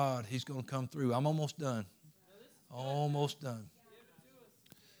trusting God. He's going to come through. I'm almost done. Almost done.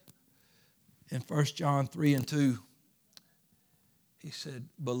 In 1 John 3 and 2, he said,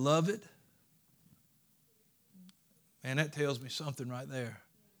 beloved, man, that tells me something right there.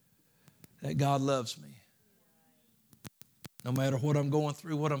 That God loves me. No matter what I'm going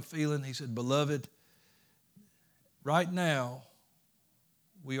through, what I'm feeling, he said, beloved, right now,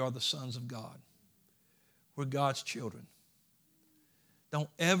 we are the sons of God. We're God's children. Don't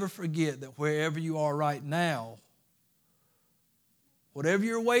ever forget that wherever you are right now, whatever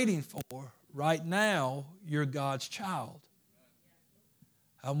you're waiting for, right now, you're God's child.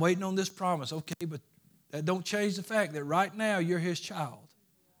 I'm waiting on this promise. Okay, but that don't change the fact that right now you're His child.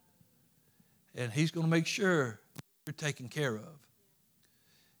 And He's going to make sure you're taken care of.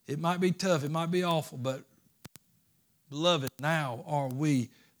 It might be tough. It might be awful, but beloved, now are we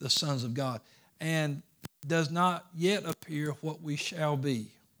the sons of God. And does not yet appear what we shall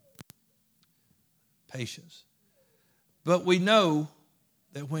be. Patience. But we know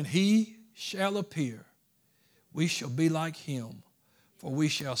that when He shall appear, we shall be like Him, for we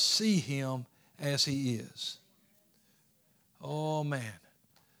shall see Him as He is. Oh, man.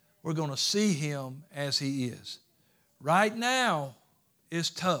 We're going to see Him as He is. Right now is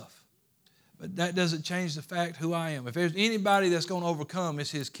tough, but that doesn't change the fact who I am. If there's anybody that's going to overcome,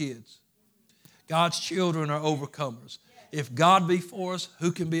 it's His kids. God's children are overcomers. If God be for us,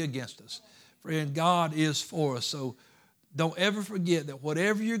 who can be against us? Friend, God is for us. So don't ever forget that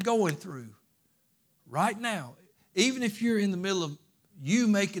whatever you're going through right now, even if you're in the middle of you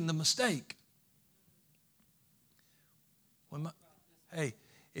making the mistake, hey,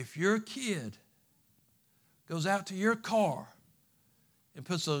 if your kid goes out to your car and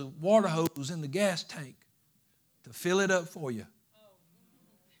puts a water hose in the gas tank to fill it up for you,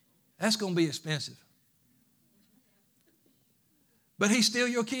 that's going to be expensive. But he's still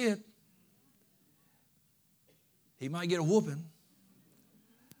your kid. He might get a whooping,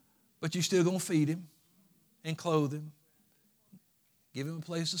 but you're still going to feed him and clothe him, give him a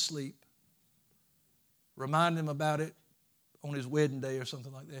place to sleep, remind him about it on his wedding day or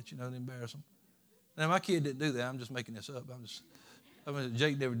something like that, to embarrass him. Now, my kid didn't do that. I'm just making this up.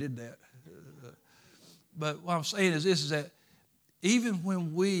 Jake never did that. But what I'm saying is this, is that even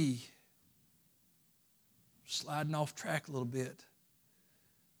when we sliding off track a little bit,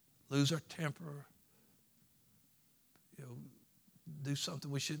 lose our temper, do something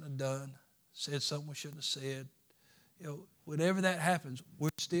we shouldn't have done, said something we shouldn't have said, whenever that happens, we're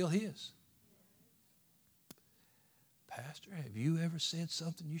still His. Pastor, have you ever said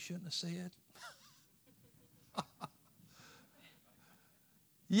something you shouldn't have said?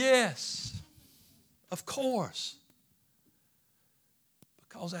 Yes, of course.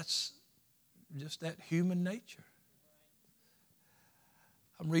 Because that's just that human nature.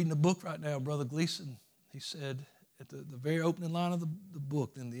 I'm reading a book right now, Brother Gleason. He said at the very opening line of the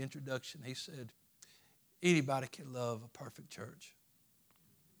book, in the introduction, he said, anybody can love a perfect church.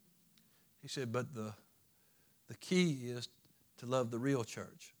 He said, but the key is to love the real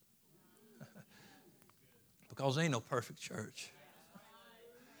church. Because there ain't no perfect church.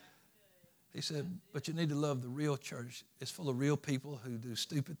 He said, but you need to love the real church. It's full of real people who do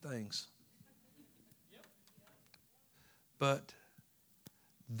stupid things. But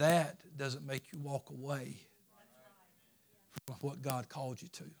that doesn't make you walk away from what God called you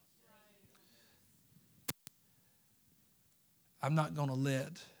to. I'm not going to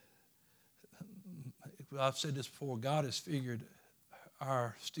let, I've said this before, God has figured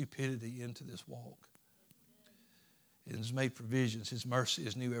our stupidity into this walk. He has made provisions. His mercy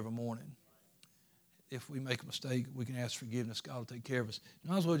is new every morning. If we make a mistake, we can ask forgiveness. God will take care of us.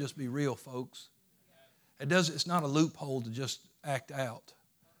 You might as well just be real, folks. It's not a loophole to just act out.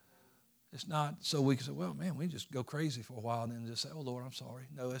 It's not so we can say, well, man, we just go crazy for a while and then just say, oh, Lord, I'm sorry.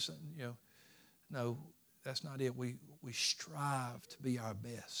 No, that's not it. We strive to be our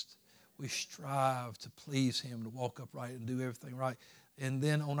best. We strive to please Him, to walk upright and do everything right. And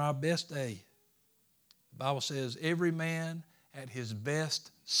then on our best day, the Bible says, every man at his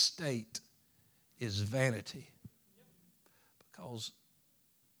best state is vanity. Because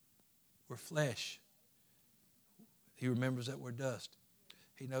we're flesh. He remembers that we're dust.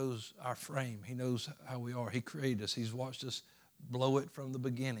 He knows our frame. He knows how we are. He created us. He's watched us blow it from the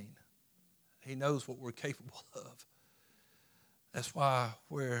beginning. He knows what we're capable of. That's why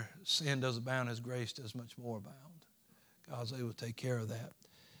where sin does abound, His grace does much more abound. God's able to take care of that.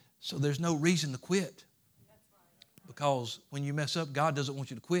 So there's no reason to quit. Because when you mess up, God doesn't want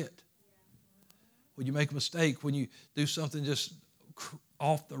you to quit. When you make a mistake, when you do something just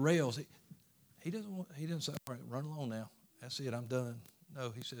off the rails, He doesn't say, all right, run along now. That's it, I'm done.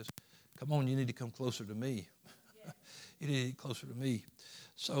 No, He says, come on, you need to come closer to me. You need to get closer to me.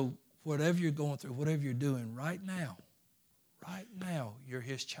 So whatever you're going through, whatever you're doing right now, you're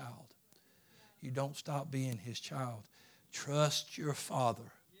His child. You don't stop being His child. Trust your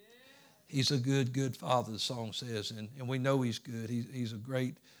Father. He's a good, good Father, the song says, and we know He's good. He's a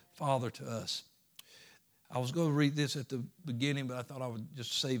great Father to us. I was going to read this at the beginning, but I thought I would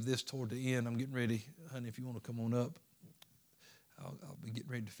just save this toward the end. I'm getting ready. Honey, if you want to come on up, I'll be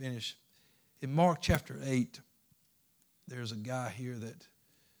getting ready to finish. In Mark chapter 8, there's a guy here that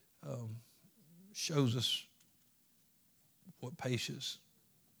shows us what patience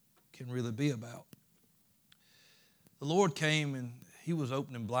can really be about. The Lord came and He was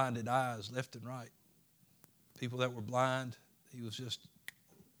opening blinded eyes left and right. People that were blind, He was just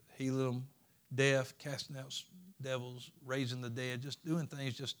healing them. Deaf, casting out devils, raising the dead, just doing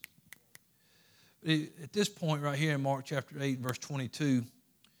things. At this point right here in Mark chapter 8, verse 22,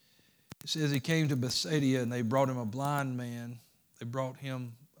 it says He came to Bethsaida and they brought Him a blind man. They brought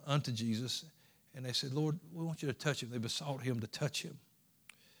him unto Jesus and they said, Lord, we want you to touch him. They besought Him to touch him.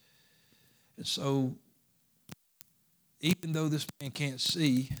 And so even though this man can't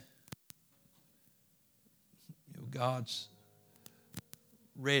see, God's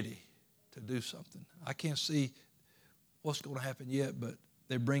ready to do something. I can't see what's going to happen yet, but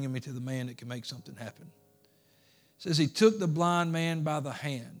they're bringing me to the man that can make something happen. It says He took the blind man by the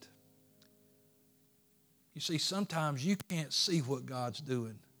hand. You see, sometimes you can't see what God's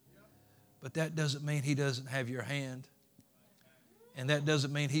doing, but that doesn't mean He doesn't have your hand, and that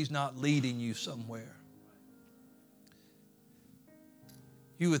doesn't mean He's not leading you somewhere.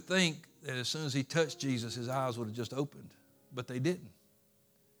 You would think that as soon as He touched Jesus, His eyes would have just opened, but they didn't.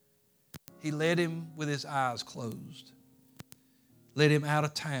 He led him with his eyes closed, led him out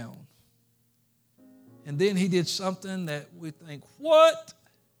of town. And then He did something that we think, what?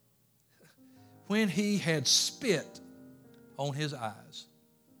 When He had spit on his eyes.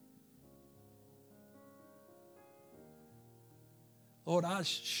 Lord, I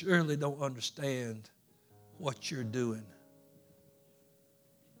surely don't understand what You're doing.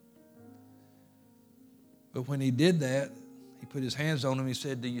 But when He did that, He put His hands on him. He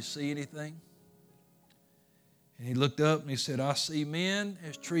said, do you see anything? And he looked up and he said, I see men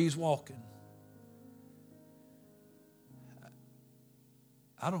as trees walking.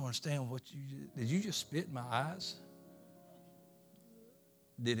 I don't understand what did you just spit in my eyes?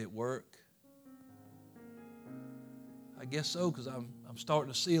 Did it work? I guess so, because I'm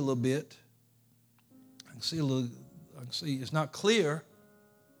starting to see a little bit. I can see it's not clear,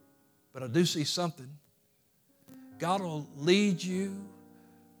 but I do see something. God will lead you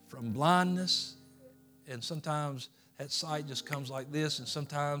from blindness, and sometimes that sight just comes like this, and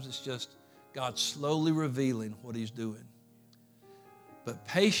sometimes it's just God slowly revealing what He's doing. But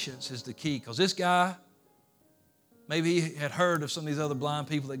patience is the key, because this guy, maybe he had heard of some of these other blind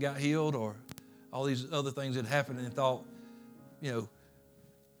people that got healed or all these other things that happened and thought,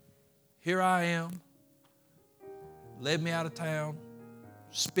 here I am, led me out of town,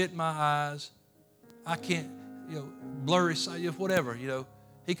 spit in my eyes, I can't, blurry sight, whatever,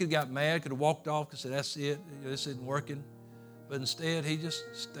 He could have got mad, could have walked off, could have said, that's it, this isn't working. But instead, he just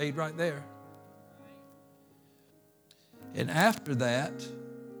stayed right there. And after that,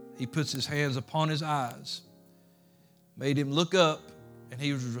 he puts his hands upon his eyes, made him look up, and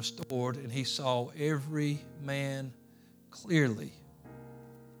he was restored, and he saw every man clearly.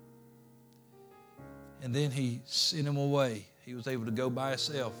 And then he sent him away. He was able to go by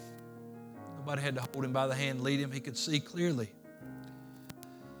himself. Nobody had to hold him by the hand, lead him. He could see clearly.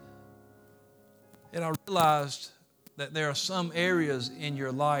 And I realized that there are some areas in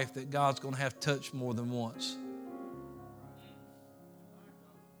your life that God's going to have touched more than once.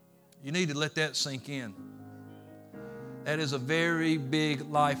 You need to let that sink in. That is a very big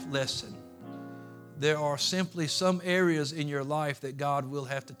life lesson. There are simply some areas in your life that God will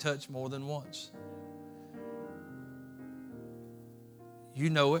have to touch more than once. You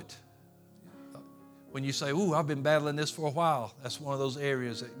know it. When you say, ooh, I've been battling this for a while, that's one of those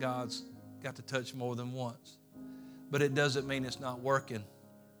areas that God's got to touch more than once. But it doesn't mean it's not working.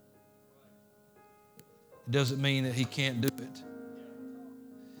 It doesn't mean that He can't do it.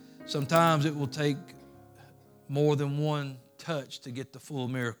 Sometimes it will take more than one touch to get the full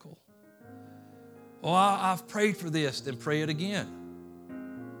miracle. Well, I've prayed for this, then pray it again.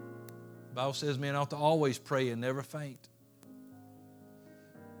 The Bible says men ought to always pray and never faint.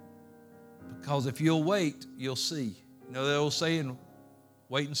 Because if you'll wait, you'll see. You know the old saying,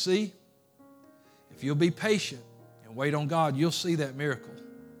 wait and see? If you'll be patient and wait on God, you'll see that miracle.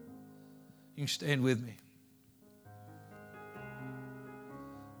 You can stand with me.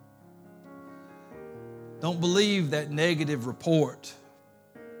 Don't believe that negative report,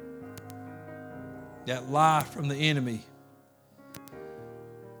 that lie from the enemy,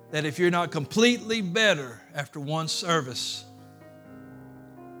 that if you're not completely better after one service,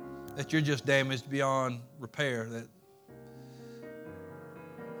 that you're just damaged beyond repair. That,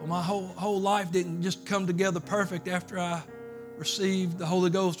 well, my whole life didn't just come together perfect after I received the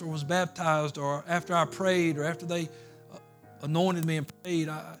Holy Ghost or was baptized or after I prayed or after they anointed me and prayed.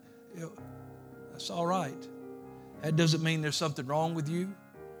 That's all right. That doesn't mean there's something wrong with you.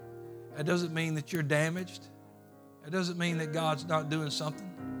 That doesn't mean that you're damaged. That doesn't mean that God's not doing something.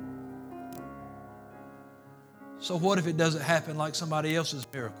 So what if it doesn't happen like somebody else's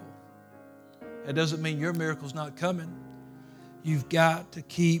miracle? That doesn't mean your miracle's not coming. You've got to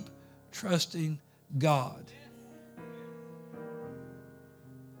keep trusting God.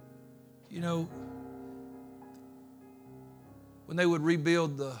 You know, when they would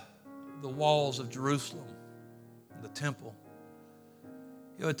rebuild the walls of Jerusalem, the temple,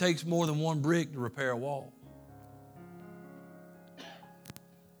 you know, it takes more than one brick to repair a wall.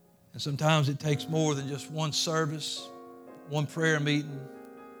 And sometimes it takes more than just one service, one prayer meeting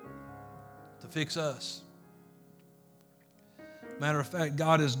to fix us. Matter of fact,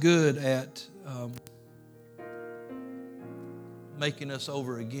 God is good at making us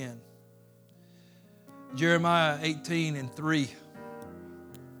over again. Jeremiah 18:3.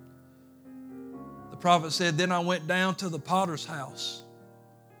 The prophet said, "Then I went down to the potter's house,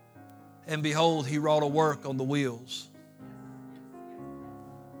 and behold, he wrought a work on the wheels."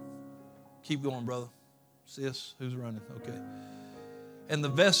 Keep going, brother. Sis, who's running? Okay. "And the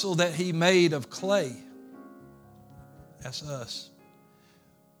vessel that he made of clay," that's us,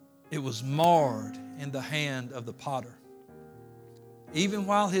 "it was marred in the hand of the potter. Even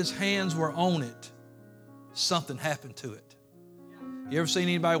while his hands were on it, something happened to it." You ever seen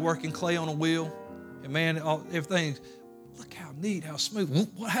anybody working clay on a wheel? And man, everything, look how neat, how smooth.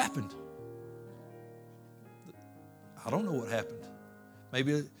 What happened? I don't know what happened.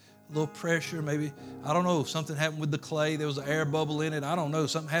 Maybe a little pressure, maybe, I don't know, something happened with the clay. There was an air bubble in it. I don't know,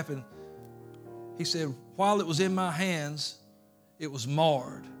 something happened. He said, while it was in my hands, it was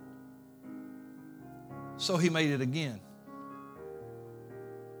marred. So he made it again.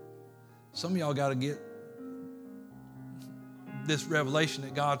 Some of y'all got to get this revelation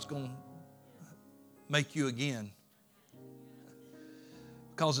that God's going to make you again.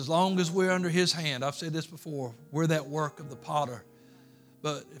 Because as long as we're under His hand, I've said this before, we're that work of the potter.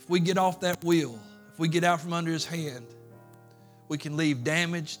 But if we get off that wheel, if we get out from under His hand, we can leave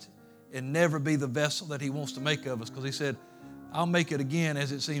damaged and never be the vessel that He wants to make of us. Because He said, I'll make it again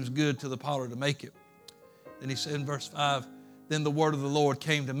as it seems good to the potter to make it. Then He said in verse 5, "Then the word of the Lord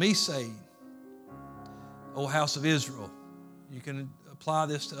came to me saying, O house of Israel," you can apply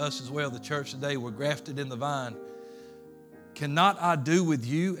this to us as well, the church today, we're grafted in the vine. "Cannot I do with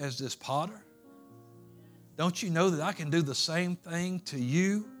you as this potter? Don't you know that I can do the same thing to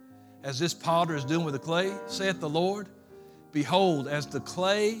you as this potter is doing with the clay? Saith the Lord, behold, as the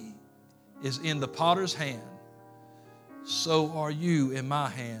clay is in the potter's hand, so are you in my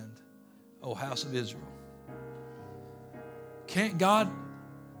hand, O house of Israel. Can't God,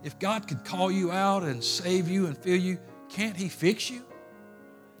 if God could call you out and save you and fill you, can't He fix you?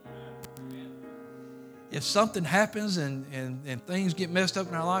 If something happens and things get messed up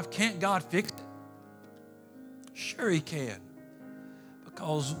in our life, can't God fix it? Sure He can.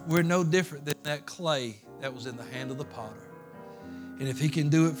 Because we're no different than that clay that was in the hand of the potter. And if He can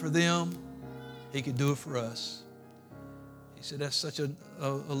do it for them, He can do it for us. He said that's such a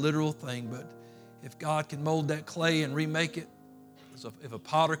literal thing, but if God can mold that clay and remake it, if a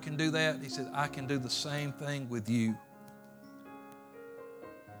potter can do that, He said, I can do the same thing with you.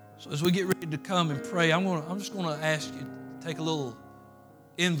 So as we get ready to come and pray, I'm just going to ask you to take a little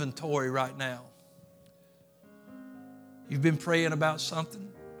inventory right now. You've been praying about something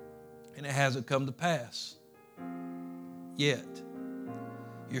and it hasn't come to pass yet.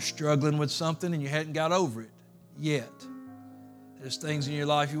 You're struggling with something and you hadn't got over it yet. There's things in your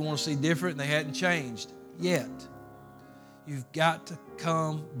life you want to see different and they hadn't changed yet. You've got to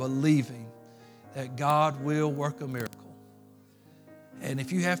come believing that God will work a miracle. And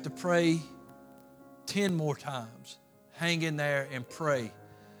if you have to pray 10 more times, hang in there and pray,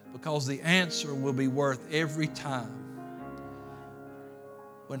 because the answer will be worth every time.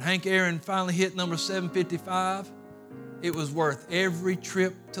 When Hank Aaron finally hit number 755, it was worth every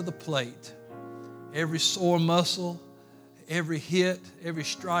trip to the plate, every sore muscle, every hit, every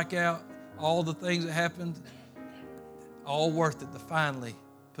strikeout, all the things that happened, all worth it to finally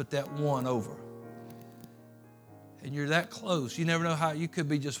put that one over. And you're that close. You never know how you could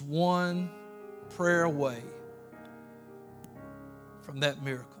be just one prayer away from that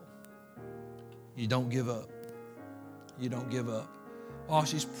miracle. You don't give up. You don't give up. While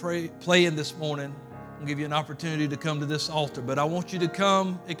she's playing this morning, I'll give you an opportunity to come to this altar, but I want you to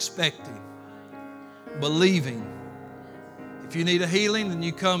come expecting, believing. If you need a healing, then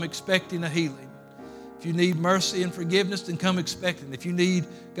you come expecting a healing. If you need mercy and forgiveness, then come expecting. If you need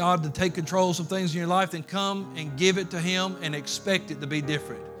God to take control of some things in your life, then come and give it to Him and expect it to be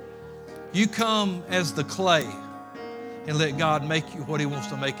different. You come as the clay and let God make you what He wants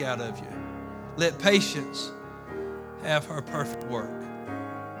to make out of you. Let patience have her perfect work.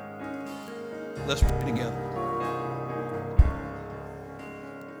 Let's pray together.